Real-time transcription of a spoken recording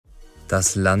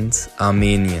das Land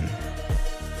Armenien.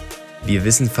 Wir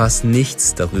wissen fast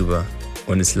nichts darüber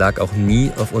und es lag auch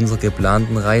nie auf unserer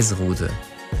geplanten Reiseroute.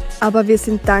 Aber wir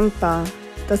sind dankbar,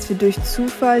 dass wir durch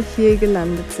Zufall hier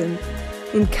gelandet sind.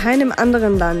 In keinem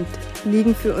anderen Land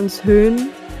liegen für uns Höhen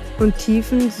und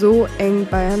Tiefen so eng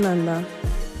beieinander.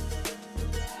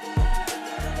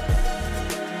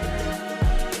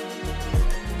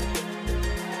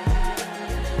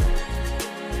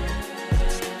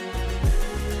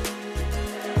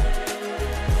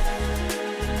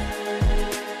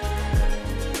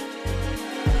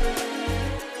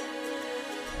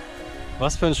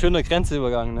 Was für ein schöner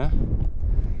Grenzübergang, ne?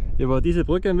 Über diese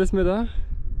Brücke müssen wir da.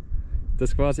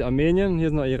 Das ist quasi Armenien, hier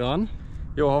ist noch Iran.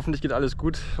 Jo, hoffentlich geht alles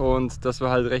gut und dass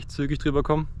wir halt recht zügig drüber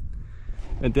kommen.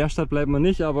 In der Stadt bleiben wir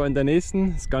nicht, aber in der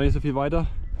nächsten ist gar nicht so viel weiter.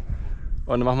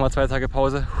 Und dann machen wir 2 Tage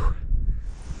Pause.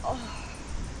 Oh.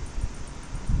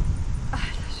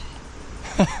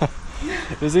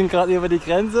 Wir sind gerade über die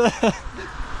Grenze.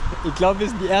 Ich glaube, wir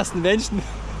sind die ersten Menschen,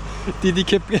 die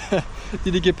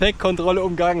die Gepäckkontrolle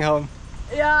umgangen haben.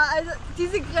 Ja, also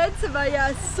diese Grenze war ja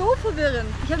so verwirrend.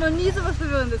 Ich habe noch nie so was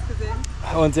Verwirrendes gesehen.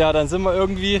 Und ja, dann sind wir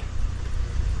irgendwie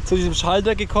zu diesem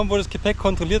Schalter gekommen, wo das Gepäck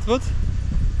kontrolliert wird.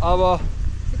 Aber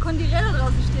wir konnten die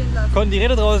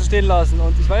Räder draußen stehen lassen.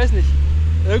 Und ich weiß nicht,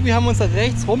 irgendwie haben wir uns da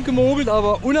rechts rumgemogelt,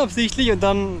 aber unabsichtlich und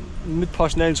dann mit ein paar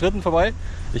schnellen Schritten vorbei.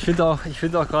 Ich finde auch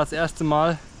gerade das erste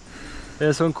Mal,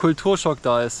 so ein Kulturschock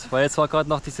da ist. Weil jetzt war gerade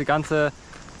noch diese ganze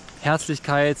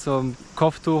Herzlichkeit, so ein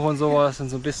Kopftuch und sowas und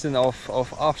so ein bisschen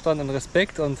auf Abstand und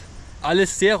Respekt und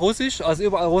alles sehr russisch, also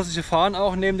überall russische Fahnen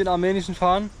auch neben den armenischen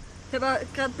Fahnen. Ich habe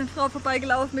gerade eine Frau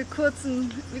vorbeigelaufen mit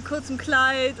kurzem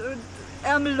Kleid und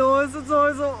ärmellos und so,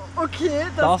 okay,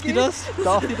 Darf die das?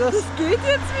 Das geht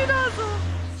jetzt wieder so.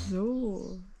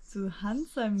 So, zu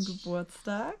Hans seinem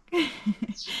Geburtstag,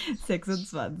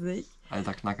 26.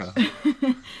 Alter Knacker.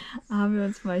 Haben wir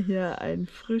uns mal hier ein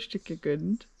Frühstück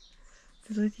gegönnt.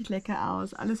 Sieht richtig lecker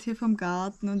aus. Alles hier vom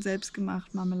Garten und selbst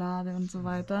gemacht, Marmelade und so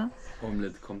weiter.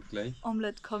 Omelette kommt gleich.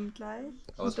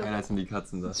 Aber das Highlight sind die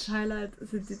Katzen da. Das Highlight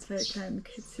sind die 2 kleinen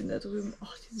Kätzchen da drüben.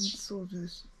 Och, die sind so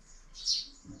süß.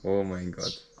 Oh mein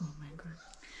Gott. Oh mein Gott.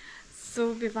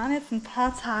 So, wir waren jetzt ein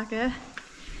paar Tage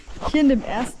hier in dem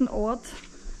ersten Ort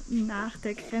nach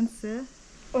der Grenze.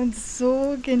 Und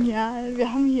so genial. Wir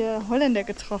haben hier Holländer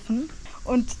getroffen.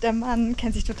 Und der Mann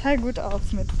kennt sich total gut aus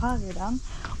mit Fahrrädern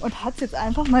und hat es jetzt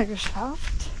einfach mal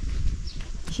geschafft,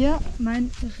 hier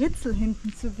mein Ritzel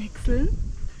hinten zu wechseln.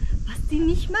 Das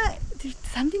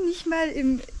haben die nicht mal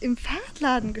im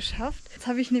Fahrradladen geschafft. Jetzt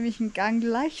habe ich nämlich einen Gang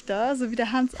leichter, so wie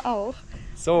der Hans auch.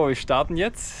 So, wir starten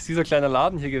jetzt. Dieser kleine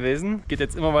Laden hier gewesen. Geht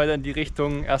jetzt immer weiter in die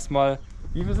Richtung erstmal,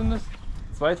 wie viel sind das?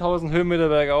 2000 Höhenmeter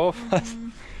bergauf.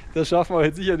 Das schaffen wir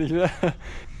jetzt sicher nicht mehr.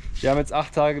 Wir haben jetzt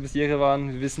 8 Tage bis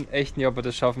Jerewan. Wir wissen echt nicht, ob wir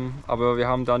das schaffen. Aber wir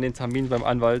haben dann den Termin beim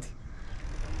Anwalt.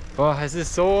 Boah, es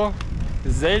ist so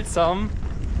seltsam,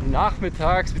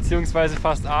 nachmittags bzw.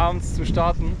 fast abends zu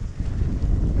starten.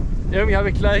 Irgendwie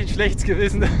habe ich gleich ein schlechtes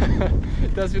Gewissen,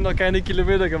 dass wir noch keine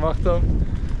Kilometer gemacht haben.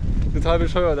 Total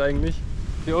bescheuert eigentlich.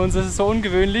 Für uns ist es so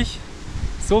ungewöhnlich,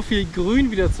 so viel Grün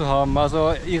wieder zu haben.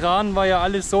 Also Iran war ja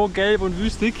alles so gelb und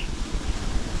wüstig.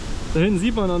 Da hinten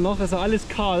sieht man dann noch, es ist alles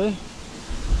kahl.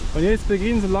 Und jetzt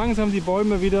beginnen so langsam die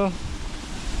Bäume wieder.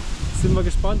 Sind wir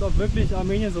gespannt, ob wirklich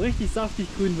Armenien so richtig saftig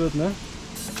grün wird, ne?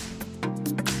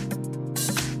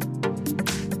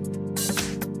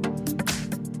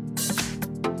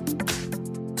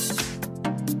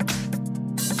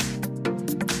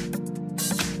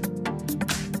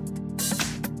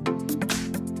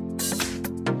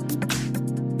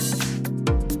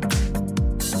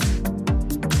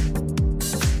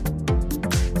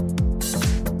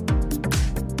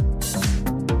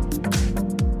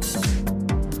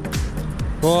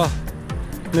 Boah,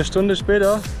 eine Stunde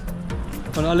später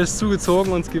und alles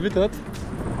zugezogen und es gewittert.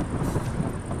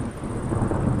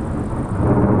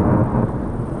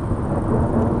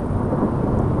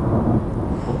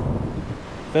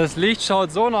 Das Licht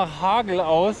schaut so nach Hagel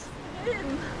aus.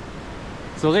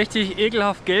 So richtig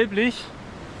ekelhaft gelblich.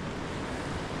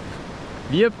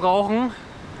 Wir brauchen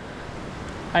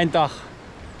ein Dach.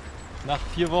 Nach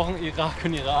 4 Wochen Irak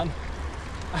und Iran.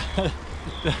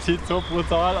 Das sieht so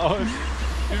brutal aus.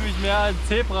 Ich fühle mich mehr ein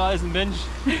Zebra als ein Mensch.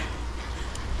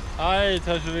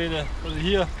 Alter Schwede. Also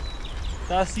hier,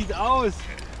 das sieht aus.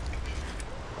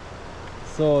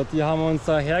 So, die haben uns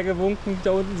da hergewunken, die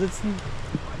da unten sitzen.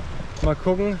 Mal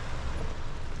gucken.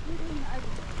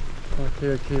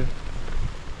 Okay.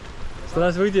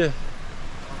 Здравствуйте.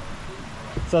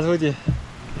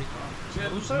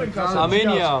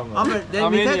 Armenien.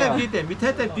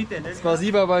 Bitte.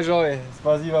 Spasiba большое.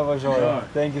 Spasiba большое.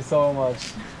 Thank you so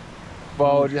much.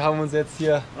 Wow, die haben uns jetzt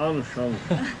hier.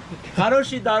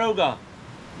 Хороший дорога.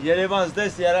 Ереван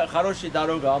здесь хороший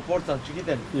дорога. Important.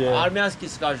 Читайте. Армянский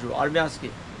скажу.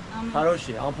 Армянский.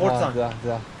 Хороший. Important. Ja,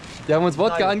 ja. Die haben uns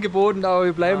Wodka angeboten, aber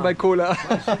wir bleiben bei Cola.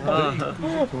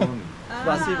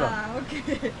 Spasiba.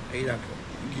 Okay.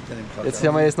 Jetzt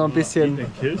haben wir jetzt noch ein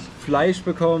bisschen Fleisch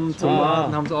bekommen,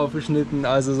 Tomaten haben sie aufgeschnitten,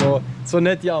 also so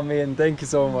nett die Armeen, thank you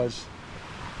so much.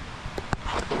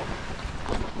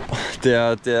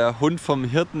 Der Hund vom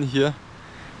Hirten hier,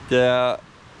 der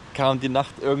kam die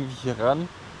Nacht irgendwie hier ran.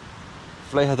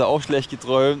 Vielleicht hat er auch schlecht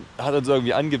geträumt, hat uns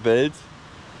irgendwie angebellt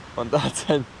und da hat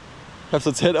ich habe so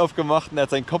ein Zelt aufgemacht und er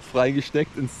hat seinen Kopf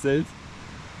reingesteckt ins Zelt.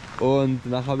 Und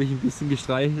danach habe ich ein bisschen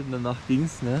gestreichelt und danach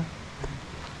ging's, ne?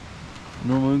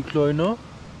 Nur ein Kleiner.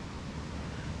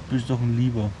 Bist doch ein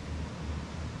Lieber.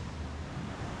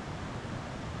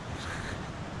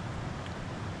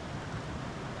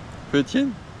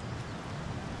 Pfötchen?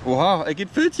 Oha, er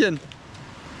gibt Pfötchen!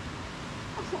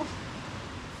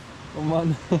 Oh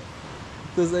Mann,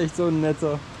 das ist echt so ein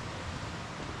netter.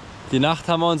 Die Nacht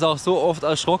haben wir uns auch so oft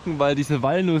erschrocken, weil diese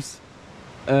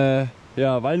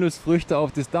Walnussfrüchte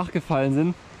auf das Dach gefallen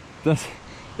sind. Das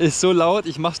ist so laut,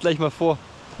 ich mach's gleich mal vor.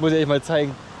 Muss ich euch mal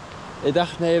zeigen. Ich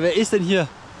dachte, nee, wer ist denn hier?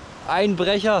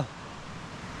 Einbrecher.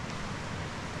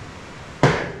 Oh,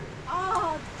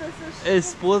 das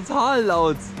Ist brutal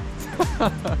laut.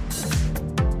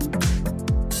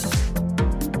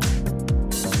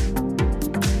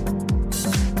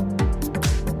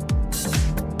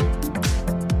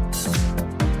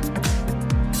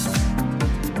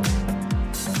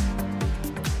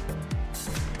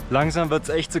 Langsam wird es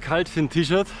echt zu kalt für ein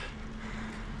T-Shirt.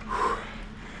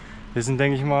 Wir sind,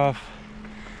 denke ich mal,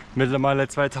 mittlerweile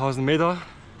 2000 Meter.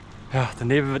 Ja, der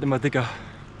Nebel wird immer dicker.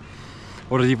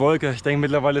 Oder die Wolke. Ich denke,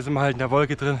 mittlerweile sind wir halt in der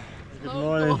Wolke drin. Good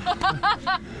morning.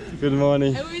 Good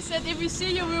morning. And we said if we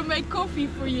see you, we'll make coffee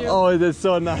for you. Oh, that's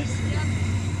so nice.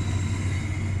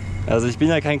 Also ich bin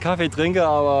ja kein Kaffeetrinker,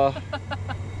 aber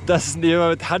das ist immer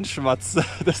mit Handschmatz.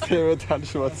 Das ist immer mit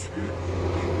Handschmatz.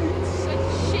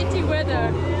 Such shitty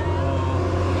weather.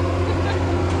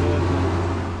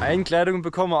 Einkleidung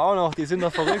bekommen wir auch noch, die sind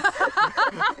doch verrückt.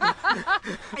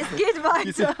 Es geht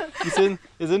weiter.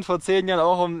 Wir sind vor 10 Jahren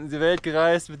auch um die Welt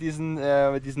gereist mit diesen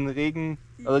Regen,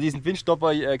 also diesen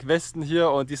Windstopper-Westen hier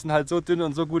und die sind halt so dünn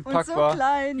und so gut packbar. Und so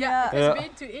klein, ja. It's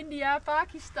been to India,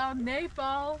 Pakistan,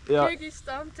 Nepal, Ja.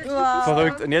 Kyrgyzstan, Wow.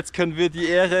 Verrückt. Und jetzt können wir die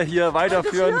Ehre hier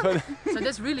weiterführen. So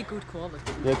that's really good quality.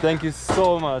 Yeah, thank you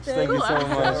so much. Thank you so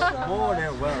much. More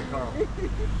than welcome.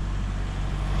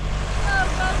 Go,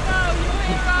 you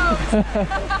heroes!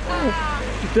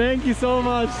 Thank you so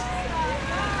much.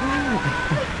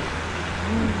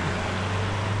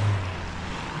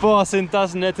 Boah, sind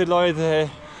das nette Leute, hey.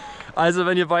 Also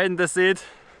wenn ihr beiden das seht,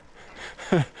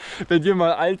 wenn wir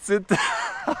mal alt sind,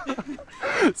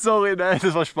 sorry, nein,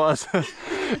 das war Spaß.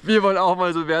 Wir wollen auch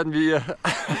mal so werden wie ihr.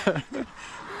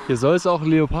 Hier soll es auch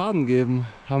Leoparden geben,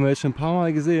 haben wir jetzt schon ein paar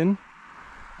Mal gesehen,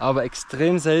 aber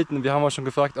extrem selten. Wir haben auch schon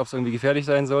gefragt, ob es irgendwie gefährlich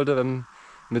sein sollte, wenn,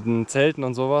 mit den Zelten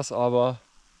und sowas, aber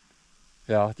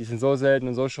ja, die sind so selten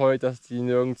und so scheu, dass die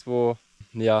nirgendwo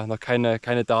noch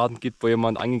keine Daten gibt, wo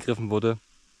jemand angegriffen wurde.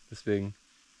 Deswegen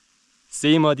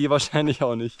sehen wir die wahrscheinlich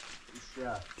auch nicht.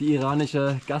 Die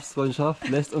iranische Gastfreundschaft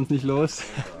lässt uns nicht los.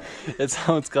 Jetzt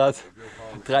haben uns gerade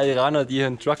 3 Iraner, die hier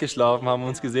im Truck geschlafen haben,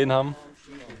 uns gesehen haben,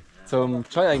 zum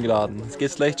Chai eingeladen. Jetzt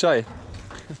geht's gleich Chai.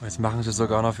 Jetzt machen sie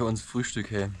sogar noch für uns Frühstück.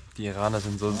 Hey. Die Iraner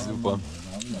sind so super.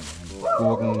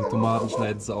 Gurken, Tomaten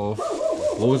schneiden sie auf,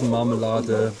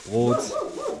 Rosenmarmelade, Brot,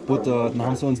 Butter. Dann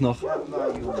haben sie uns noch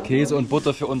Käse und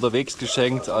Butter für unterwegs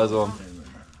geschenkt. Also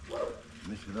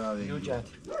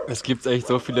es gibt echt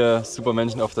so viele super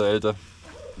Menschen auf der Welt.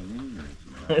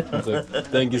 Also,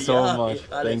 thank you so much.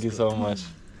 Thank you so much.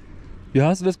 Wie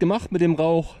hast du das gemacht mit dem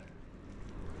Rauch?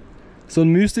 So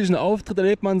einen mystischen Auftritt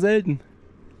erlebt man selten.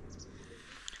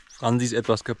 Franzi ist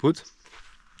etwas kaputt.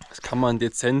 Das kann man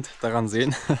dezent daran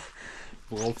sehen,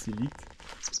 worauf sie liegt.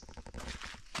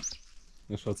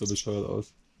 Das schaut so bescheuert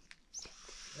aus.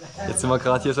 Jetzt sind wir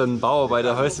gerade hier so ein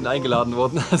Bauarbeiterhäuschen eingeladen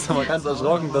worden. Da sind wir ganz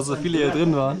erschrocken, dass so viele hier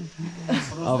drin waren.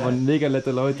 Aber mega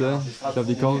nette Leute. Ich glaube,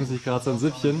 die kochen sich gerade so ein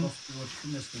Süppchen.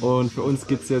 Und für uns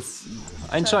gibt es jetzt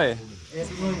ein Chai.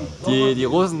 Die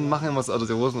Rosen machen immer so, also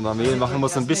die Rosen oder Mehl machen immer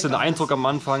so ein bisschen Eindruck am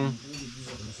Anfang.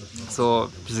 So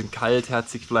ein bisschen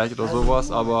kaltherzig vielleicht oder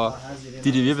sowas. Aber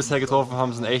die wir bisher getroffen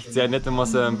haben, sind echt sehr nett, wenn man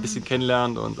sie ein bisschen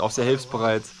kennenlernt und auch sehr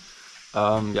hilfsbereit.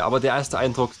 Ja, aber der erste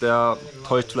Eindruck, der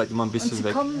täuscht vielleicht immer ein Und bisschen sie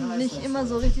weg. kommen nicht immer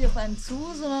so richtig auf einen zu,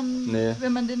 sondern Nee.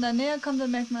 wenn man denen da näher kommt,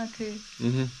 dann merkt man, okay,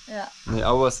 ja. Nee,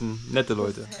 aber es sind nette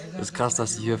Leute. Das ist krass,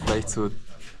 dass die hier vielleicht so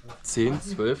 10,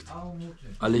 12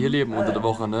 alle hier leben unter der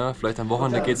Woche, ne? Vielleicht am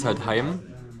Wochenende geht es halt heim.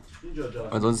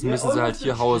 Ansonsten müssen sie halt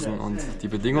hier hausen und die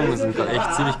Bedingungen sind gerade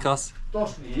echt ziemlich krass.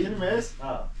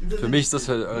 Für mich ist das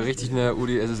halt richtig eine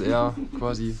UdSSR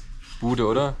quasi Bude,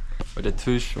 oder? Weil der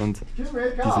Tisch und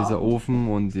dieser Ofen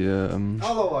und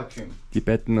die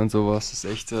Betten und sowas, das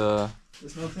ist echt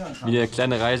wie eine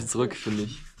kleine Reise zurück, finde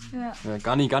ich. Ja. Ja,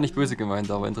 gar nicht böse gemeint,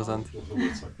 aber interessant.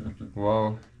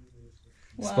 Wow.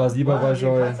 Spasiba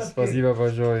большое, spasiba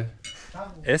большое.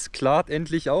 Es klart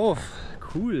endlich auf.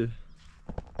 Cool.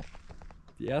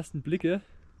 Die ersten Blicke.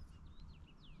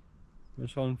 Mal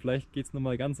schauen, vielleicht geht es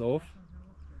nochmal ganz auf.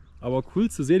 Aber cool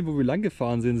zu sehen, wo wir lang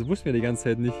gefahren sind. Das wussten wir die ganze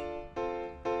Zeit nicht.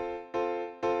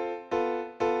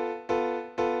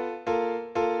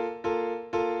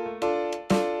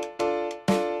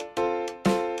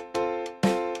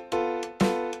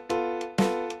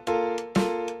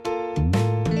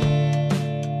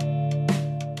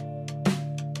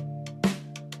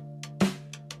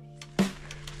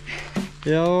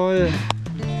 Jawohl,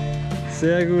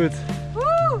 sehr gut.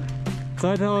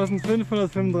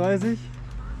 2535.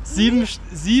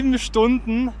 7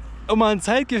 Stunden, um mal ein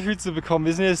Zeitgefühl zu bekommen.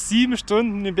 Wir sind jetzt 7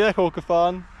 Stunden den Berg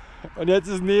hochgefahren und jetzt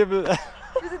ist Nebel.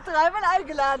 Wir sind 3-mal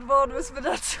eingeladen worden, müssen wir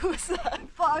dazu sagen.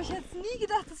 Boah, ich hätte nie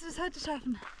gedacht, dass wir es heute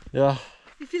schaffen. Ja,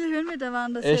 Wie viele Höhenmeter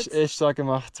waren das jetzt? echt stark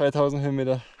gemacht. 2000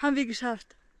 Höhenmeter. Haben wir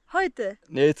geschafft. Heute?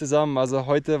 Nee, zusammen. Also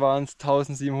heute waren es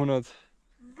 1700.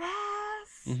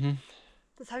 Was? Mhm.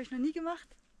 Das habe ich noch nie gemacht.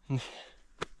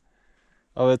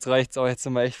 Aber jetzt reicht's auch. Jetzt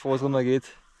sind wir echt froh, dass es runtergeht.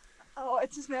 Oh,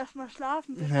 jetzt müssen wir erstmal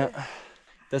schlafen, bitte. Ja.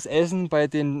 Das Essen bei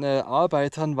den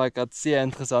Arbeitern war gerade sehr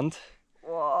interessant.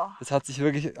 Boah. Das hat sich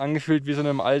wirklich angefühlt wie so in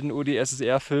einem alten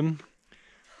UdSSR-Film.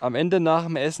 Am Ende nach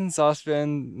dem Essen saßen wir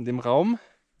in dem Raum.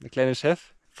 Der kleine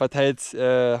Chef verteilt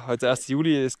heute 1.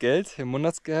 Juli das Geld im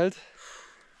Monatsgehalt.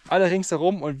 Alle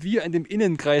ringsherum und wir in dem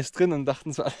Innenkreis drin und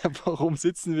dachten so, warum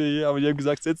sitzen wir hier? Aber die haben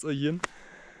gesagt, setzt euch hin.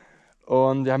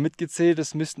 Und wir haben mitgezählt,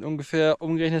 es müssten ungefähr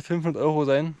umgerechnet 500 €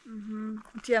 sein. Mhm.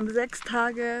 Und die haben 6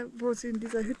 Tage, wo sie in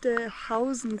dieser Hütte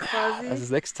hausen quasi. Also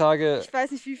 6 Tage, Ich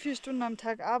weiß nicht, wie viele Stunden am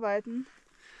Tag arbeiten.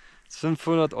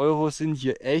 500 € sind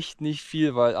hier echt nicht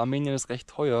viel, weil Armenien ist recht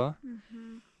teuer.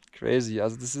 Crazy.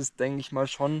 Also das ist, denke ich mal,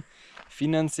 schon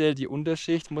finanziell die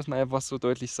Unterschicht, muss man einfach so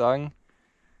deutlich sagen.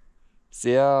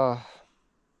 Sehr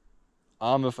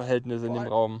arme Verhältnisse in dem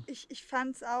Raum. Ich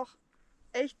fand es auch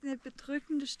echt eine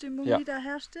bedrückende Stimmung, Ja. die da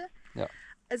herrschte. Ja.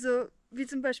 Also wie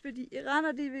zum Beispiel die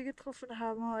Iraner, die wir getroffen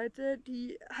haben heute,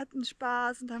 die hatten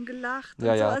Spaß und haben gelacht.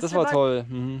 Ja, und so. ja, Also das da war toll.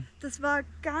 Mhm. Das war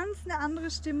ganz eine andere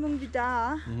Stimmung wie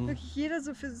da. Mhm. Wirklich jeder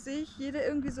so für sich, jeder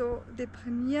irgendwie so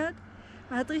deprimiert.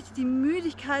 Man hat richtig die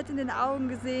Müdigkeit in den Augen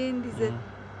gesehen, diese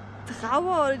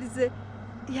Trauer oder diese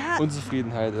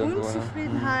Unzufriedenheit irgendwo.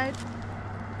 Unzufriedenheit.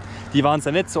 Die waren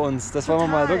sehr nett zu uns, das wollen wir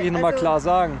mal Total. wirklich nochmal Also- klar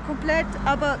sagen. Komplett,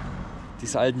 aber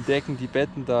Diese alten Decken, die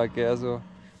Betten da, gell, also. Und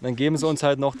dann geben sie uns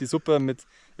halt noch die Suppe mit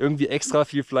irgendwie extra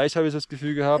viel Fleisch, habe ich das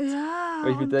Gefühl gehabt. ja.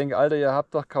 Weil ich mir denke, Alter, ihr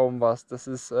habt doch kaum was. Das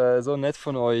ist so nett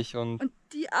von euch. Und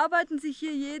Die arbeiten sich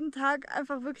hier jeden Tag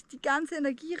einfach wirklich die ganze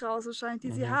Energie raus, wahrscheinlich,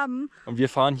 die sie haben. wir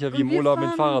fahren hier wie Und im wir Urlaub mit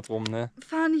dem fahren- Fahrrad rum, ne?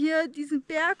 Fahren hier diesen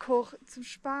Berg hoch zum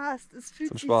Spaß. Es fühlt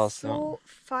Zum sich Spaß, so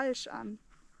falsch an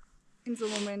in so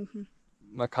Momenten.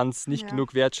 Man kann es nicht Ja.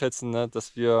 genug wertschätzen, ne?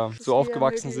 Dass wir Dass so wir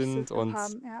aufgewachsen wirklich sind so und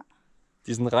haben, ja.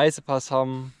 diesen Reisepass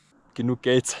haben. Genug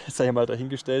Geld, sag ich mal,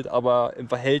 dahingestellt, aber im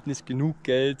Verhältnis genug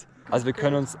Geld. Also wir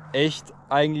können uns echt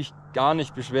eigentlich gar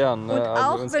nicht beschweren. Ne? Und Also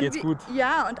auch uns wenn geht's wir, gut.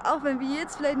 Ja, und auch wenn wir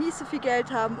jetzt vielleicht nicht so viel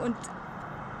Geld haben und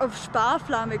auf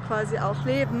Sparflamme quasi auch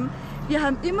leben, wir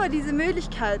haben immer diese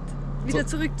Möglichkeit, wieder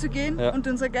zurückzugehen Ja. und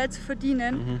unser Geld zu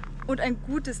verdienen und ein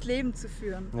gutes Leben zu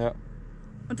führen. Ja.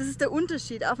 Und das ist der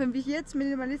Unterschied. Auch wenn wir jetzt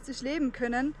minimalistisch leben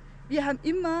können, wir haben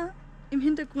immer im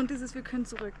Hintergrund dieses, wir können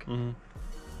zurück. Mhm.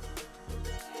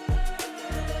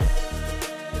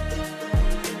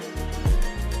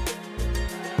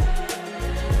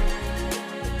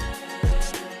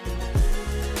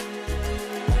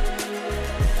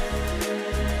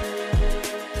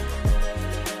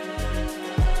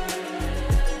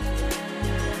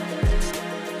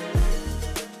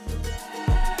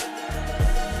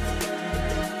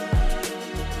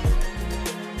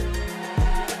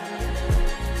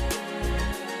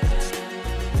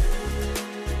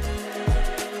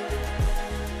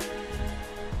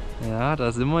 Ja,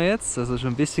 da sind wir jetzt, also schon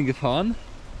ein bisschen gefahren.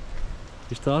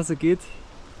 Die Straße geht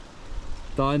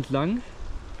da entlang,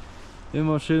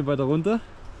 immer schön weiter runter.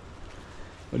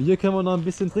 Und hier können wir noch ein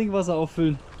bisschen Trinkwasser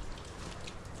auffüllen.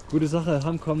 Gute Sache,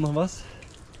 haben kaum noch was.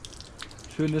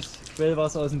 Schönes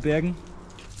Quellwasser aus den Bergen.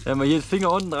 Wenn man hier den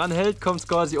Finger unten dran hält, kommt es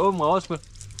quasi oben raus.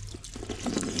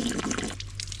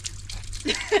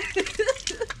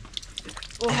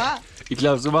 Oha. Ich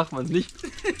glaube, so macht man es nicht.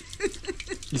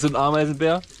 Wie so ein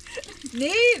Ameisenbär. Nee,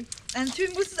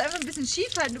 natürlich musst du es einfach ein bisschen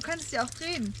schief halten. Du kannst es ja auch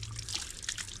drehen.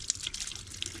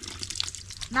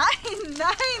 Nein,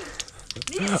 nein.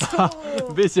 Nicht so.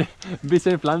 ein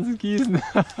bisschen Pflanzen gießen.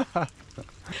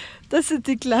 Das sind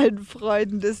die kleinen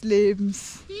Freuden des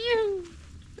Lebens.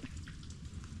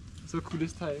 So ein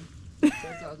cooles Teil.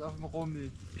 Besser als auf dem Romney.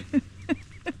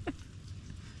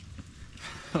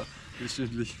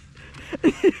 Bestimmt.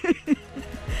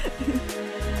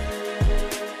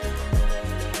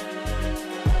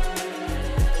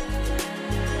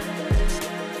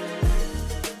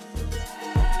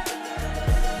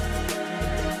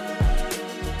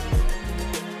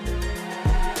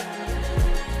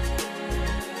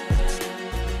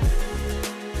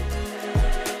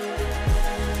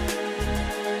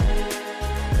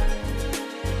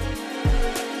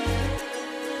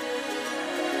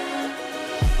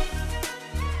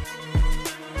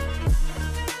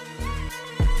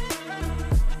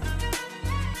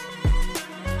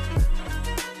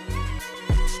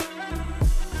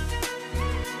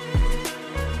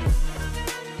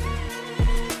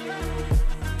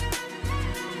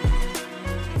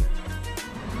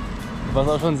 Was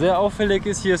auch schon sehr auffällig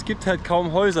ist hier, es gibt halt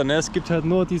kaum Häuser, ne? Es gibt halt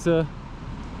nur diese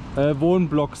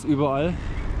Wohnblocks überall.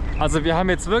 Also wir haben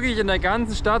jetzt wirklich in der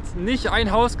ganzen Stadt nicht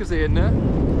ein Haus gesehen, ne?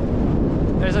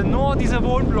 Es sind nur diese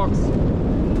Wohnblocks.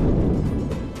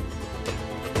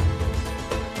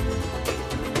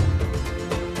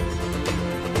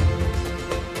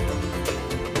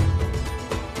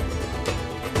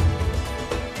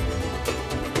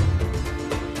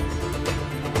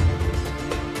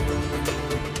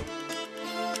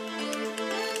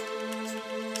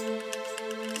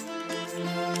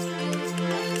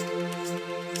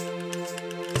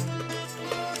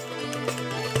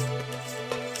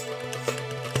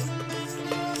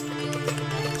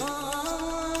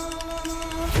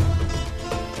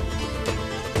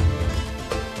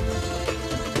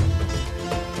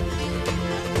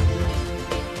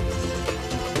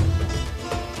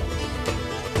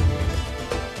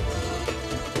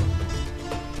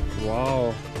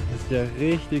 Wow, das ist ja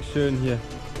richtig schön hier.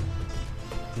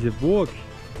 Diese Burg.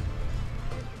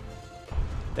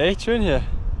 Echt schön hier.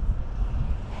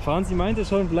 Franzi meinte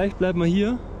schon, vielleicht bleiben wir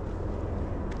hier.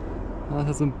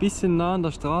 Also so ein bisschen nah an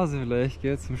der Straße vielleicht,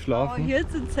 gell, zum Schlafen. Oh, hier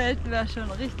zu zelten wäre schon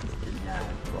richtig genial.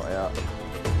 Boah, ja.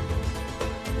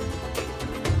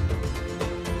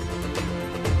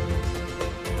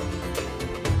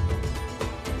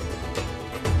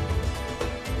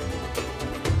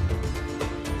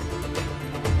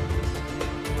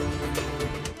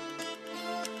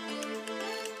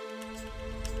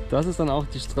 Das ist dann auch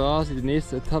die Straße, die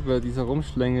nächste Etappe, die so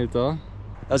rumschlängelt da.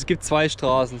 Also es gibt zwei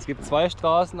Straßen. Es gibt zwei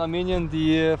Straßen in Armenien,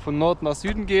 die von Norden nach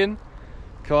Süden gehen.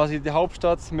 Quasi die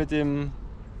Hauptstadt mit dem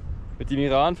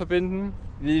Iran verbinden.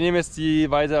 Wir nehmen jetzt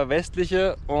die weiter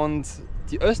westliche und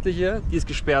die östliche, die ist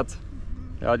gesperrt.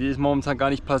 Ja, die ist momentan gar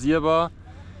nicht passierbar,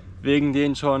 wegen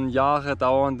den schon Jahre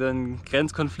dauernden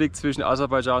Grenzkonflikt zwischen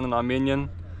Aserbaidschan und Armenien,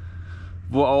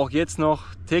 wo auch jetzt noch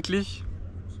täglich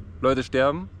Leute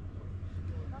sterben.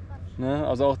 Ne?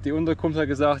 Also auch die Unterkunft hat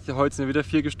gesagt, heute sind wieder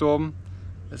 4 gestorben.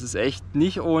 Es ist echt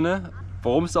nicht ohne.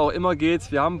 Worum es auch immer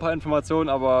geht, wir haben ein paar Informationen,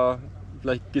 aber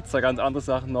vielleicht gibt es da ganz andere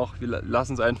Sachen noch. Wir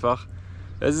lassen es einfach.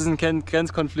 Es ist ein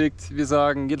Grenzkonflikt. Wir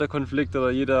sagen, jeder Konflikt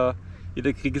oder jeder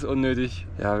Krieg ist unnötig.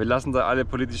 Ja, wir lassen da alle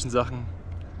politischen Sachen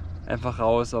einfach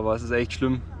raus, aber es ist echt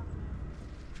schlimm.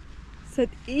 Seit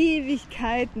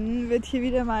Ewigkeiten wird hier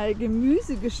wieder mal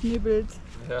Gemüse geschnibbelt.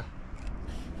 Ja.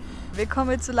 Wir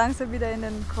kommen jetzt so langsam wieder in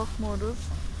den Kochmodus.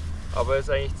 Aber es ist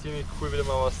eigentlich ziemlich cool, wieder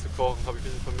mal was zu kochen. Habe ich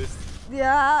ein bisschen vermisst.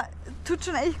 Ja, tut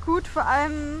schon echt gut, vor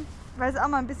allem weil es auch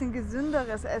mal ein bisschen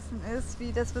gesünderes Essen ist,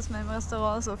 wie das, was man im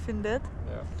Restaurant so findet.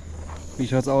 Ja. Wie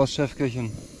schaut's aus,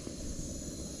 Chefköchin?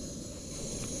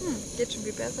 Geht schon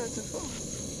viel besser als davor.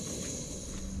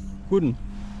 Guten.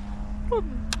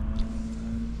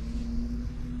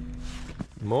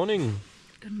 Morning.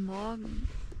 Guten Morgen.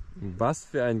 Was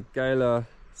für ein geiler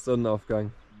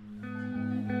Sonnenaufgang.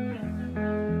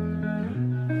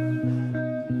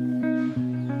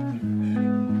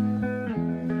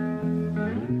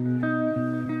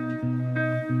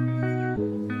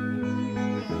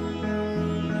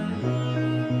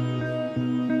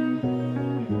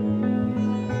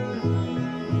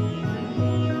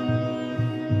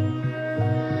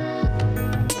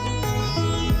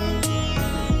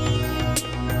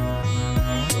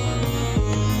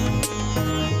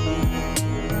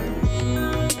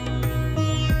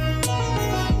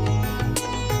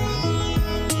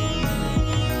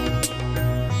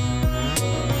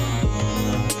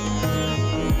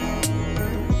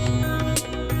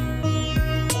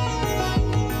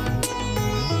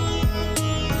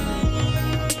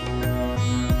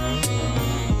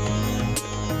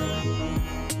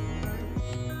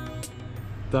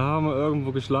 Da haben wir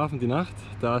irgendwo geschlafen die Nacht.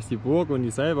 Da ist die Burg und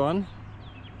die Seilbahn.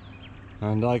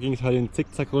 Und da ging es halt den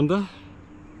Zickzack runter.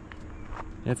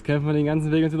 Jetzt kämpfen wir den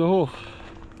ganzen Weg wieder hoch.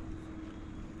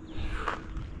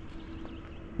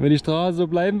 Wenn die Straße so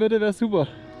bleiben würde, wäre es super.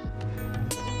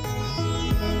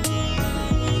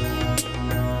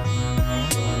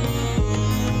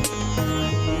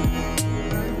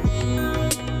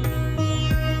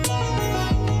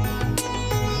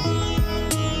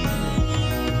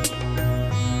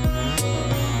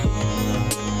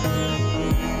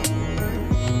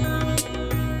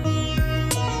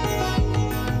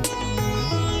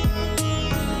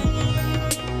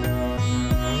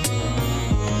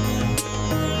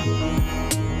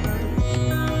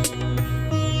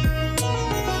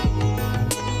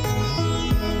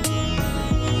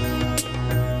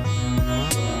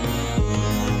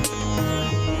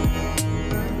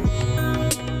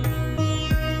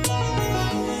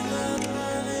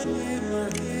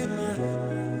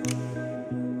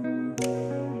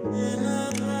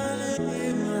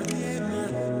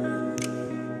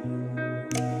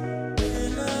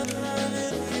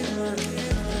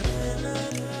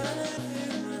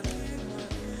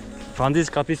 Franzi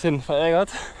ist gerade ein bisschen verärgert.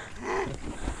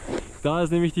 Da ist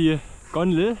nämlich die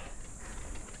Gondel,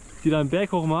 die da einen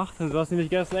Berg hoch macht. Und du hast nämlich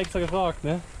gestern extra gefragt,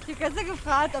 ne? Ich habe gestern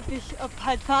gefragt, ob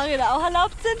halt Fahrräder auch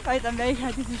erlaubt sind, weil dann wäre ich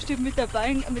halt diesen Stück mit der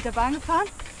Bahn gefahren.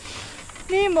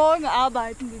 Nee, morgen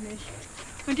arbeiten die nicht.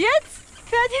 Und jetzt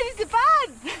fährt hier diese Bahn.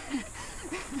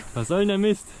 Was soll denn der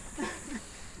Mist?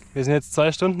 Wir sind jetzt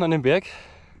 2 Stunden an dem Berg.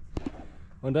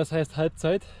 Und das heißt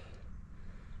Halbzeit.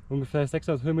 Ungefähr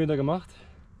 600 Höhenmeter gemacht.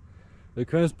 Wir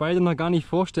können uns beide noch gar nicht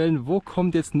vorstellen, wo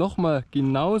kommt jetzt nochmal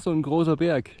genau so ein großer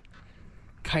Berg.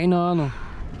 Keine Ahnung.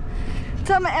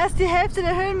 Jetzt haben wir erst die Hälfte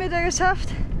der Höhenmeter geschafft.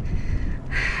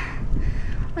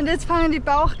 Und jetzt fangen die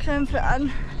Bauchkrämpfe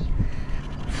an.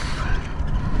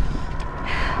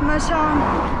 Mal schauen.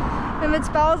 Wenn wir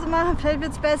jetzt Pause machen, vielleicht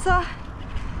wird es besser.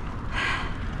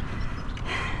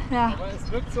 Ja. Aber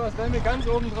es wirkt so, als wären wir ganz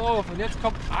oben drauf. Und jetzt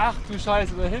kommt, ach du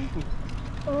Scheiße, da hinten.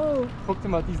 Oh. Guck dir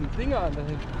mal diesen Dinger an da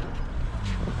hinten.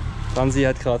 Franzi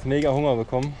hat gerade mega Hunger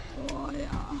bekommen. Oh ja.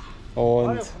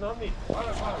 Und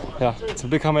ja, zum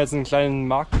Glück haben wir jetzt einen kleinen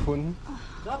Markt gefunden.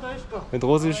 Mit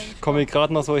Russisch komme ich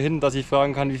gerade noch so hin, dass ich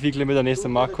fragen kann, wie viel Kilometer der nächste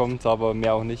Markt kommt, aber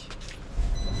mehr auch nicht.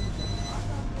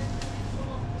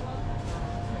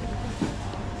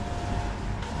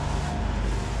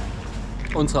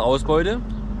 Unsere Ausbeute,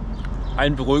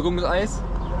 ein Beruhigungseis.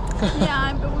 Ja,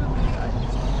 ein Beruhigungseis.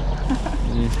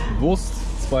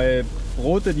 Wurst, 2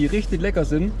 Brote, die richtig lecker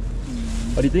sind.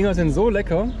 Aber die Dinger sind so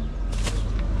lecker.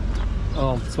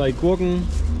 Oh, 2 Gurken,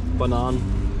 Bananen.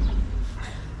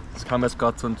 Es kam jetzt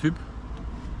gerade so ein Typ,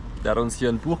 der hat uns hier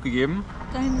ein Buch gegeben.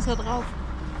 Da hinten ist er drauf.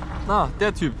 Ah,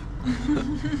 der Typ.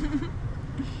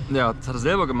 Ja, das hat er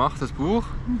selber gemacht, das Buch.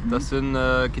 Das sind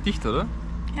Gedichte, oder?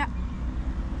 Ja.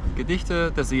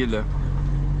 Gedichte der Seele.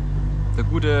 Der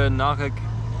gute Narek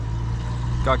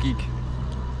Gagik.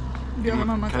 Wie auch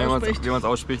immer man es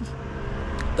ausspricht.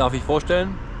 Darf ich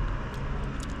vorstellen?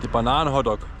 Die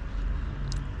Bananen-Hotdog.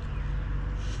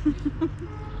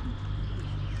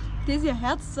 Das ist ja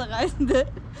herzzerreißende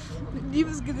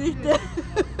Liebesgedichte.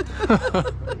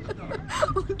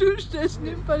 Und du stellst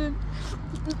neben bei den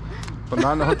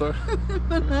Bananen-Hotdog.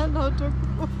 Bananen-Hotdog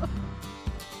vor.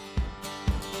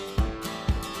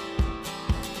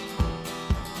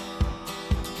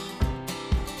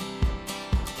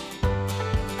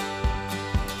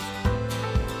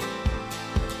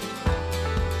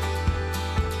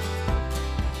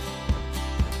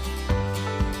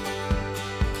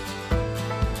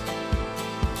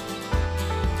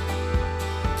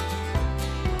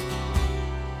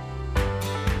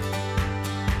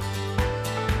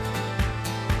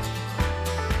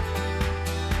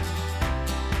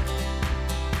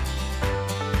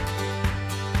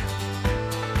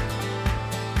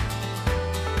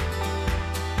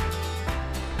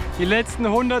 Die letzten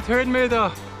 100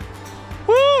 Höhenmeter.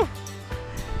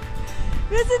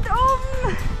 Wir sind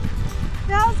oben.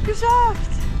 Wir haben es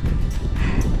geschafft.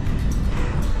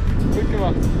 Gut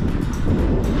gemacht.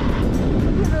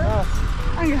 Ja.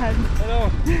 Angehalten.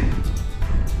 Hallo.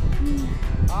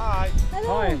 Hi.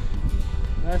 Hallo. Hi.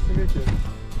 Nice to meet you.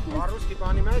 По-русски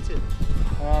понимаете?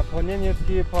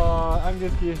 По-немецки,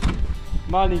 по-английски,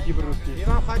 маленький по-русски.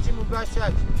 Мы вам хотим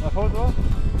угощать. На фото?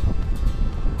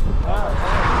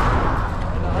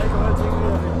 Alkohol trinken wir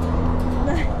nicht.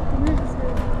 Nein, um Himmels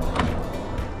Willen.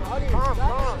 Come,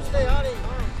 stay, honey.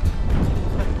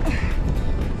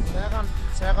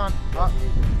 Serhan.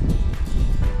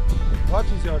 What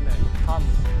is your name?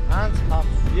 Hans.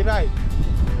 Wie alt?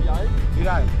 Wie alt?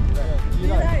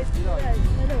 Wie reist?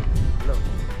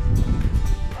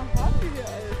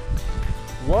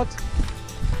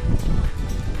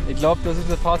 glaubt, das ist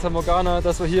eine Fata Morgana,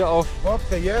 dass wir hier auf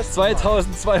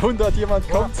 2200 jemand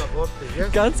kommt,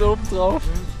 ganz oben drauf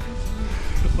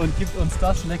und gibt uns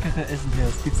das leckere Essen hier.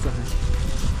 Das gibt's doch nicht.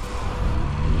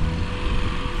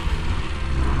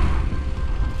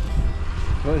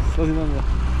 Was ich noch mehr?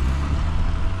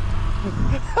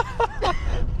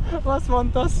 Was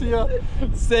waren das hier?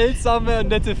 Seltsame und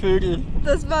nette Vögel.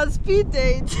 Das war ein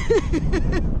Speed-Date.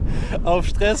 Auf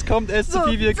Stress kommt, esst so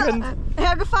viel wie ihr könnt.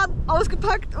 Hergefahren,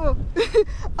 ausgepackt, oh.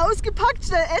 Ausgepackt,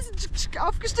 schnell essen,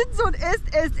 aufgeschnitten so und esst.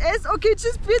 Okay,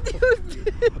 tschüss, bitte.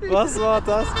 Was war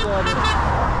das gerade?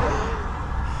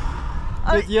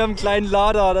 Mit ihrem kleinen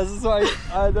Lader, das ist so ein,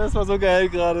 das war so geil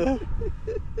gerade.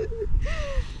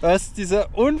 Was, diese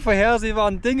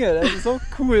unvorhersehbaren Dinge, das ist so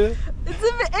cool. Jetzt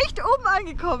sind wir echt oben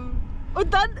angekommen.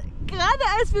 Und dann, gerade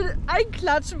als wir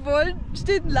einklatschen wollen,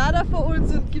 steht ein Lader vor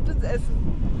uns und gibt uns Essen.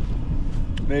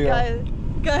 Mega. Geil,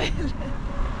 geil.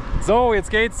 So,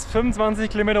 jetzt geht's 25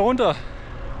 Kilometer runter.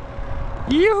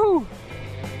 Juhu!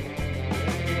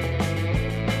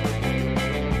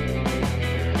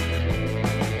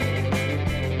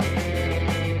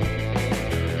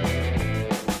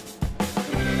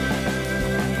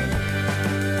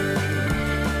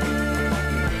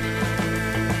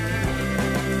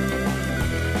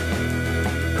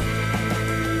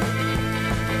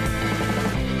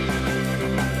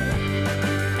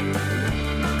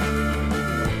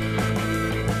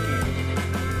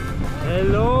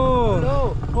 Hello!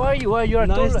 Hello, how are you? You are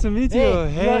Nice tall. to meet you.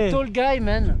 Hey, you are Hey. a tall guy,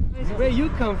 man. Where you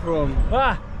come from?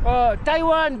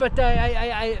 Taiwan, but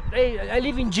I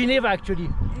live in Geneva actually.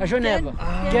 Genève.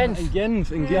 Genf. In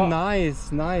Genf, in Genf.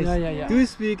 Nice, nice. Ja. Do you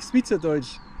speak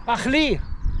Schweizerdeutsch? Achli.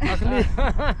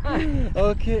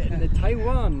 Okay,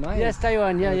 Taiwan, nice. Yes,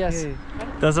 Taiwan, yeah, yes.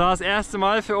 Das war das erste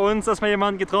Mal für uns, dass wir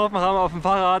jemanden getroffen haben auf dem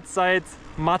Fahrrad seit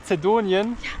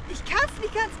Mazedonien. Ja, ich kann es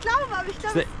nicht ganz glauben, aber ich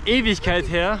Das glaube... ist eine Ewigkeit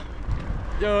her.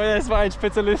 Jo, es war ein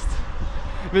Spezialist.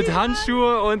 Mit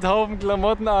Handschuhe und Haufen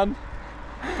Klamotten an.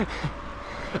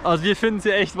 Also wir finden sie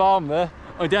echt warm, ne?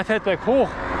 Und der fährt berghoch.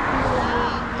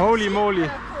 Holy moly.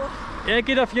 Er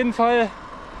geht auf jeden Fall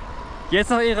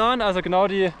jetzt nach Iran, also genau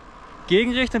die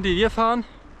Gegenrichtung, die wir fahren.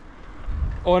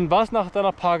 Und was dann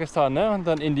nach Pakistan, ne? Und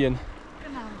dann Indien.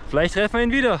 Genau. Vielleicht treffen wir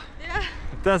ihn wieder. Ja.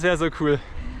 Das wäre so cool.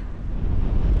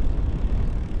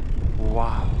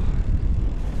 Wow.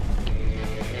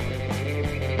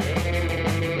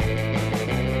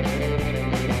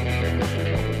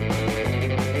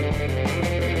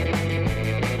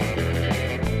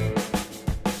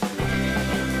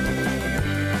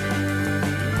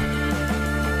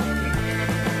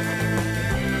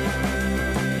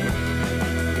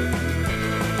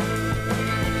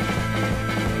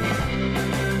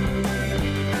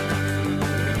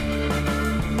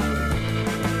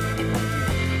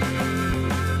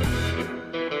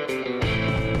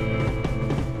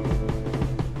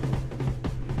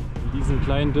 In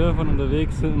kleinen Dörfern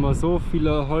unterwegs sind immer so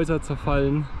viele Häuser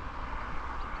zerfallen.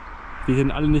 Die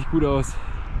sehen alle nicht gut aus.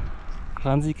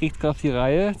 Franzi kriegt gerade auf die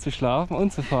Reihe zu schlafen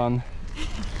und zu fahren.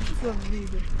 So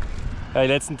müde. Ja, die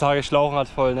letzten Tage schlauchen halt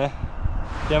voll, ne?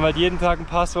 Wir haben halt jeden Tag einen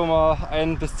Pass, wo wir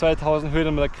 1.000 bis 2.000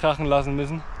 Höhenmeter krachen lassen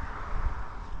müssen.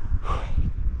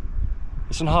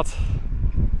 Ist schon hart.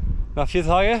 Nach 4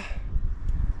 Tagen,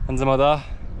 dann sind wir da.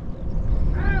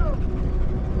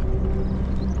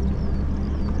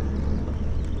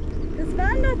 Das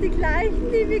waren doch die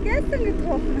gleichen, die wir gestern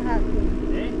getroffen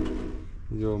hatten.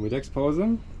 So,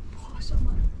 Mittagspause.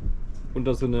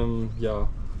 Unter so einem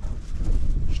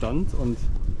Stand und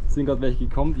sind gerade welche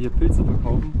gekommen, die hier Pilze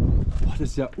verkaufen. Boah, das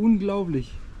ist ja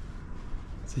unglaublich.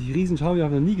 Solche Riesenschaum haben wir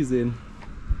noch nie gesehen.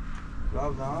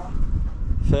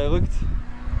 Verrückt.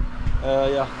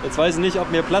 Ja, jetzt weiß ich nicht,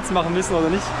 ob wir Platz machen müssen oder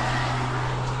nicht.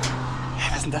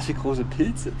 Was sind das für große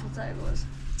Pilze? Total groß.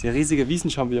 Das sind ja riesige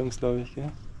Wiesenchampignons, glaube ich.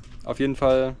 Gell? Auf jeden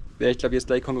Fall werde ich, glaube ich, jetzt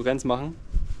gleich Konkurrenz machen,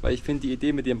 weil ich finde die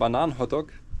Idee mit dem Bananen-Hotdog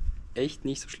echt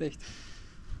nicht so schlecht.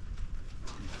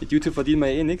 Mit YouTube verdienen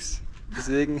wir ja eh nichts,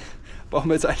 deswegen bauen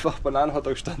wir jetzt einfach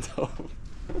Bananen-Hotdog-Stand auf.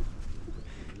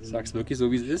 Ich sag's wirklich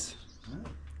so, wie es ist.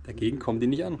 Dagegen kommen die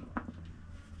nicht an.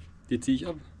 Die ziehe ich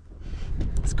ab.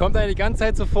 Es kommt eigentlich die ganze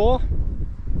Zeit so vor,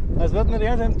 als würden wir die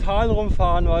ganze Zeit im Tal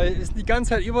rumfahren, weil es ist die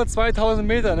ganze Zeit über 2000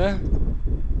 Meter. Ne?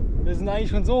 Wir sind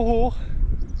eigentlich schon so hoch.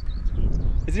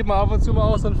 Hier sieht man ab und zu mal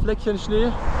auch so ein Fleckchen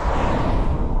Schnee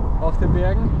auf den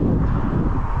Bergen.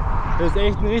 Das ist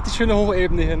echt eine richtig schöne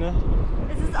Hochebene hier. Ne?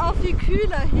 Es ist auch viel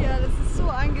kühler hier, das ist so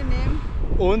angenehm.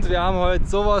 Und wir haben heute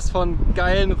sowas von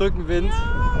geilen Rückenwind.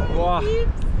 Ja, Boah.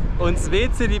 Uns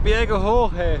weht sie die Berge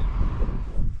hoch, hey.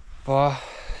 Boah,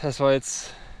 das war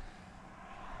jetzt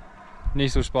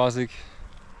nicht so spaßig.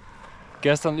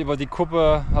 Gestern über die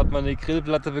Kuppe hat man eine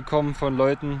Grillplatte bekommen von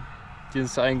Leuten, die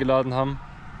uns da eingeladen haben.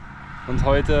 Und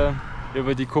heute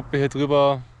über die Kuppe hier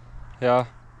drüber, ja,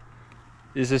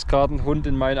 ist es gerade ein Hund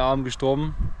in meinen Arm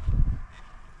gestorben.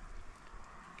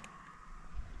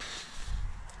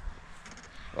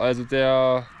 Also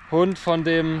der Hund von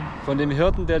dem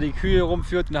Hirten, der die Kühe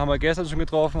rumführt, den haben wir gestern schon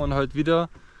getroffen und heute wieder.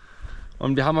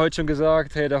 Und wir haben heute schon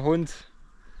gesagt, hey, der Hund,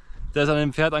 der ist an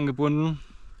dem Pferd angebunden.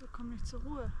 Der kommt nicht zur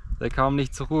Ruhe. Der kam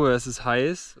nicht zur Ruhe, es ist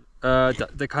heiß.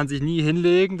 Der kann sich nie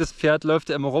hinlegen, das Pferd läuft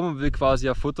ja immer rum und will quasi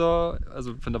ja Futter,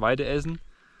 also von der Weide essen.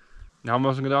 Da haben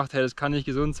wir schon gedacht, hey, das kann nicht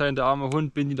gesund sein, der arme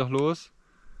Hund, bind ihn doch los.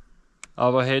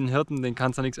 Aber hey, den Hirten, den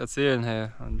kannst du nichts erzählen, hey.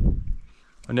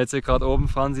 Und jetzt hier gerade oben,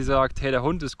 Franzi sagt, hey, der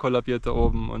Hund ist kollabiert da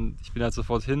oben. Und ich bin halt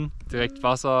sofort hin, direkt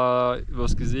Wasser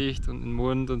übers Gesicht und den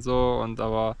Mund und so. Und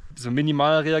aber so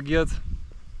minimal reagiert.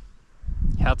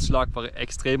 Herzschlag war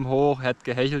extrem hoch, er hat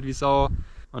gehechelt wie Sau.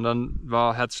 Und dann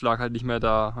war Herzschlag halt nicht mehr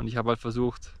da. Und ich habe halt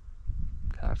versucht,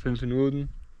 5 Minuten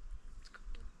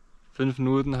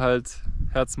halt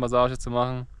Herzmassage zu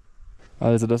machen.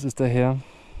 Also das ist der Herr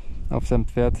auf seinem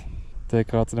Pferd, der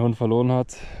gerade seinen Hund verloren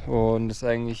hat. Und das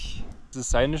ist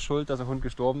seine Schuld, dass der Hund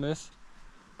gestorben ist.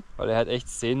 Weil er hat echt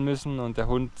sehen müssen und der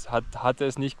Hund hatte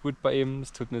es nicht gut bei ihm.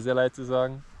 Es tut mir sehr leid zu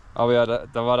sagen. Aber ja,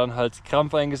 da war dann halt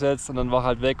Krampf eingesetzt und dann war er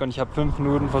halt weg. Und ich habe 5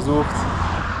 Minuten versucht,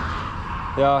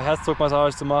 ja,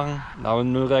 Herzdruckmassage zu machen. Aber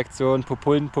null Reaktion,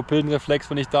 Pupillenreflex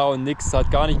war nicht da und nix, hat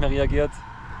gar nicht mehr reagiert.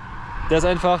 Der ist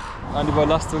einfach an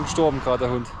Überlastung gestorben, gerade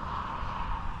der Hund.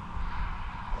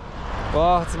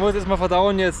 Boah, das muss ich jetzt mal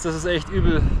verdauen jetzt, das ist echt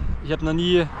übel. Ich habe noch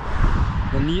nie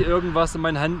irgendwas in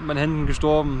meinen Händen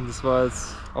gestorben. Das war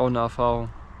jetzt auch eine Erfahrung.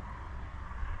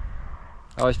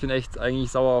 Aber ich bin echt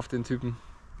eigentlich sauer auf den Typen,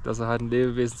 dass er halt ein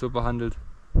Lebewesen so behandelt.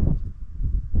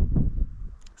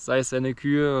 Sei es seine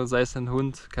Kühe, sei es sein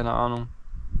Hund, keine Ahnung.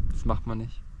 Das macht man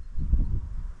nicht.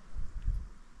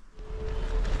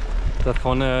 Da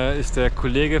vorne ist der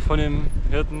Kollege von dem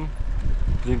Hirten,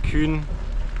 den Kühen.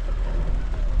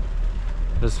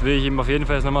 Das will ich ihm auf jeden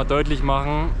Fall jetzt nochmal deutlich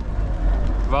machen,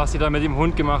 was sie da mit dem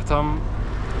Hund gemacht haben.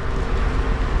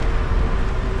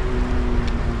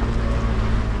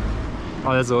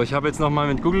 Also, ich habe jetzt nochmal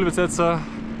mit Google-Übersetzer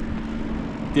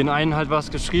den einen halt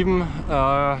was geschrieben,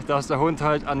 dass der Hund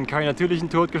halt an keinen natürlichen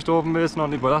Tod gestorben ist,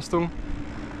 sondern an Überlastung.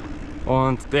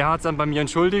 Und der hat es dann bei mir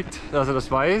entschuldigt, dass er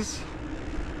das weiß.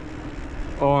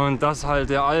 Und dass halt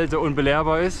der Alte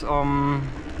unbelehrbar ist.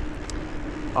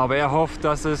 Aber er hofft,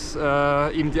 dass es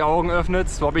ihm die Augen öffnet.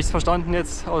 So habe ich es verstanden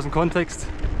jetzt aus dem Kontext.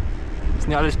 Ist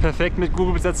nicht alles perfekt mit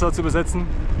Google-Übersetzer zu besetzen.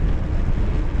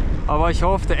 Aber ich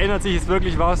hoffe, da ändert sich jetzt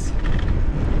wirklich was.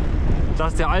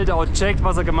 Dass der Alte auch checkt,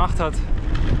 was er gemacht hat.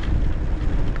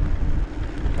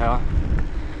 Ja,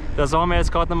 das war mir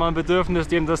jetzt gerade nochmal ein Bedürfnis,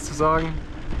 dem das zu sagen.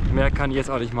 Mehr kann ich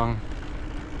jetzt auch nicht machen.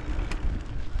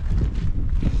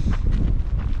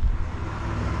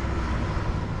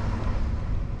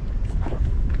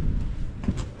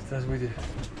 Das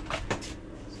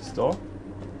ist Stop?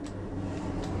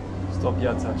 Stop,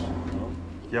 ja, Zatsch.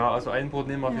 Ja, also ein Brot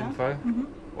nehmen wir auf jeden Fall.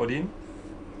 Odin?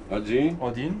 Odin?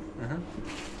 Odin.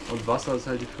 Und Wasser ist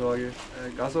halt die Frage.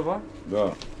 Gasova?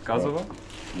 Ja. Gasova?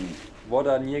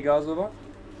 Voda nie Gasova?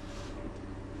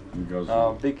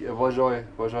 Big Vojoj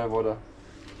Voda.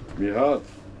 Wie hart?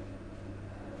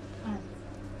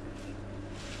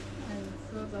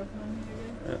 So sagt man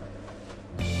hier. Ja.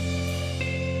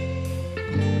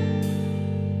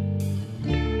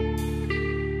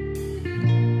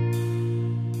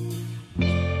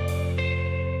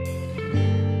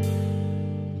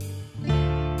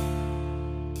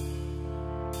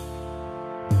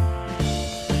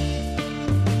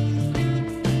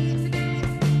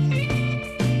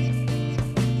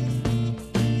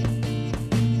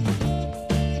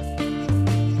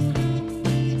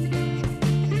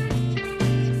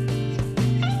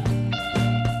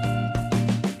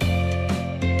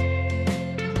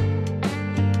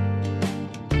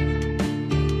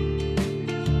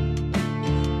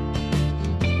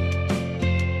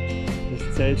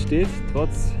 Zelt steht,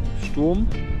 trotz Sturm.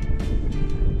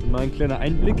 Mal ein kleiner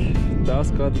Einblick. Da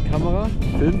ist gerade die Kamera,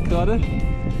 filmt gerade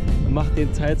und macht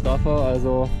den Zeitraffer,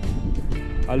 also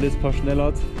alles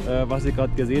verschnellert, was ihr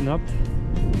gerade gesehen habt.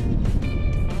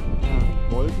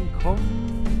 Ja, Wolken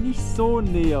kommen nicht so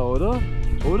näher, oder?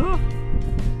 Oder?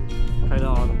 Keine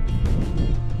Ahnung.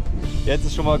 Jetzt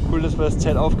ist schon mal cool, dass wir das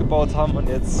Zelt aufgebaut haben und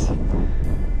jetzt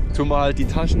tun wir halt die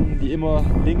Taschen wie immer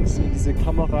links in diese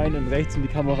Kammer rein und rechts in die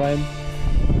Kammer rein.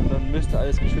 Und dann müsste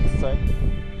alles geschützt sein.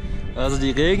 Also die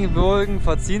Regenwolken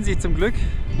verziehen sich zum Glück.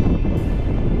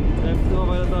 Treibt immer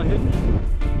weiter dahin.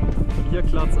 Und hier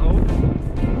klart es auf.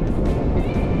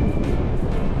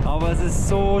 ist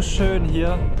so schön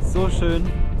hier, so schön.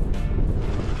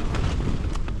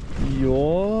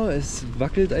 Ja, es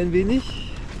wackelt ein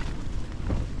wenig.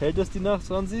 Hält das die Nacht,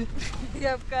 Franzi? Ich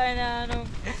habe keine Ahnung.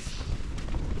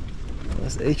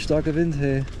 Das ist echt starker Wind,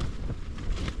 hey.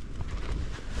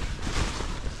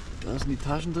 Da sind die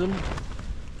Taschen drin.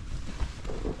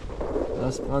 Da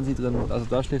ist Franzi drin. Also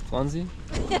da schläft Franzi.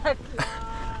 Ja, klar.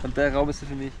 Und der Raum ist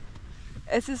für mich.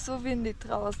 Es ist so windig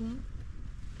draußen.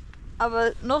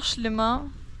 Aber noch schlimmer.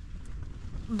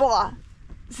 Boah,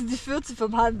 sind die Fürze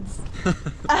vom Hans.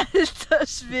 Alter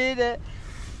Schwede.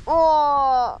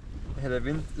 Oh. Ja, der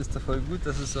Wind ist doch voll gut,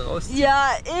 dass es so rauszieht.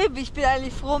 Ja, eben. Ich bin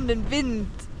eigentlich froh um den Wind.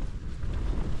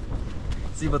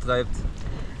 Sie übertreibt.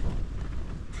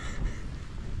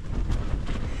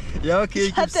 Ja, okay,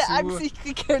 Ich hatte Angst, ich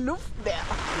kriege keine Luft mehr.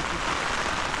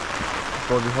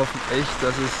 Boah, wir hoffen echt,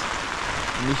 dass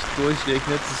es nicht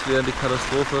durchregnet. Das wäre eine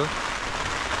Katastrophe.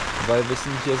 Weil wir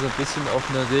sind hier so ein bisschen auf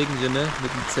einer Regenrinne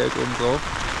mit dem Zelt oben drauf.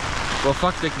 Boah,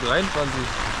 fuck, regnet rein, Franzi.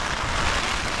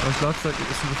 Das Schlagzeug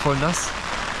ist schon voll nass.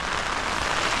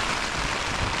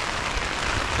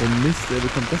 Oh Mist, ey, wie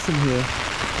kommt das denn hier?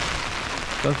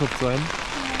 Das wird sein.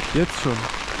 Jetzt schon.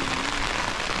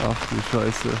 Ach du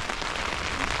Scheiße.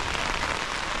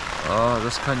 Ah,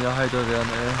 das kann ja heiter werden,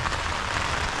 ey.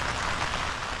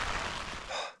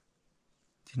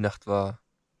 Die Nacht war...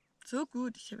 So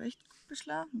gut, ich habe echt gut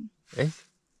geschlafen. Echt?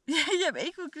 Ja, ich habe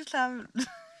echt gut geschlafen.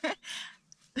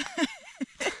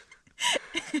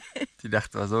 Die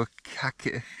Nacht war so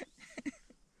kacke.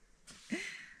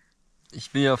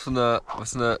 Ich bin ja auf so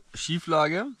einer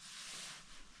Schieflage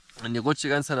und die rutsche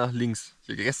ganz nach links. Ich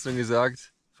habe gestern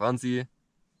gesagt, Franzi,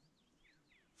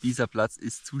 dieser Platz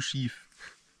ist zu schief.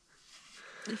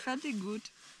 Ich fand ihn gut.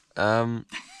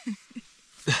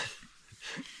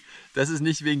 Das ist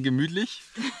nicht wegen gemütlich.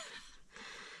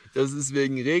 Das ist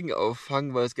wegen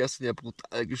Regenauffang, weil es gestern ja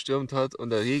brutal gestürmt hat und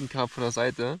der Regen kam von der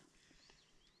Seite.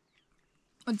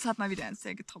 Und es hat mal wieder ins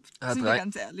Zelt getropft. Hat Sind wir rein-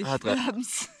 ganz ehrlich. hat Wir rein-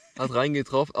 haben's. Hat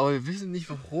reingetroffen, aber wir wissen nicht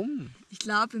warum. Ich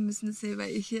glaube, wir müssen das sehen, weil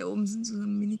hier oben sind so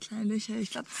mini kleine Löcher.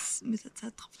 Ich glaube, mit der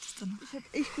Zeit tropft es dann. Ich habe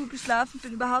echt gut geschlafen,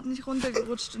 bin überhaupt nicht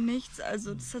runtergerutscht und nichts.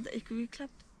 Also das hat echt gut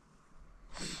geklappt.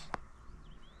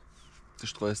 Du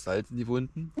streust Salz in die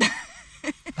Wunden.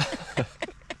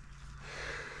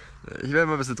 Ich werde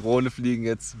mal ein bisschen Drohne fliegen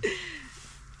jetzt.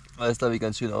 Weil es da wie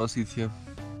ganz schön aussieht hier.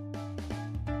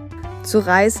 Zu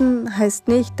reisen heißt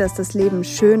nicht, dass das Leben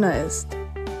schöner ist.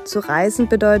 Zu reisen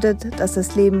bedeutet, dass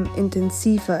das Leben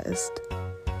intensiver ist.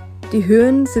 Die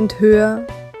Höhen sind höher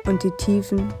und die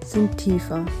Tiefen sind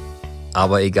tiefer.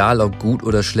 Aber egal ob gut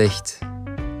oder schlecht,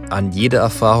 an jeder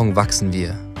Erfahrung wachsen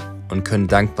wir und können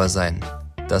dankbar sein,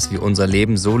 dass wir unser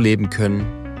Leben so leben können,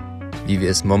 wie wir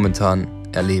es momentan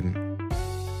erleben.